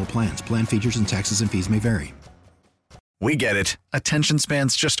available plans. Plan features and taxes and fees may vary. We get it. Attention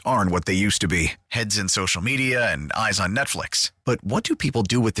spans just aren't what they used to be. Heads in social media and eyes on Netflix. But what do people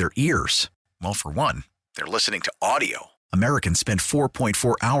do with their ears? Well, for one, they're listening to audio. Americans spend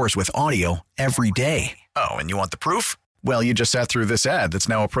 4.4 hours with audio every day. Oh, and you want the proof? Well, you just sat through this ad that's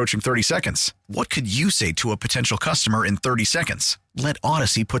now approaching 30 seconds. What could you say to a potential customer in 30 seconds? Let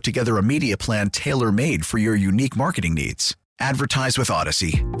Odyssey put together a media plan tailor-made for your unique marketing needs. Advertise with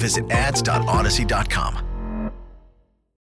Odyssey. Visit ads.odyssey.com.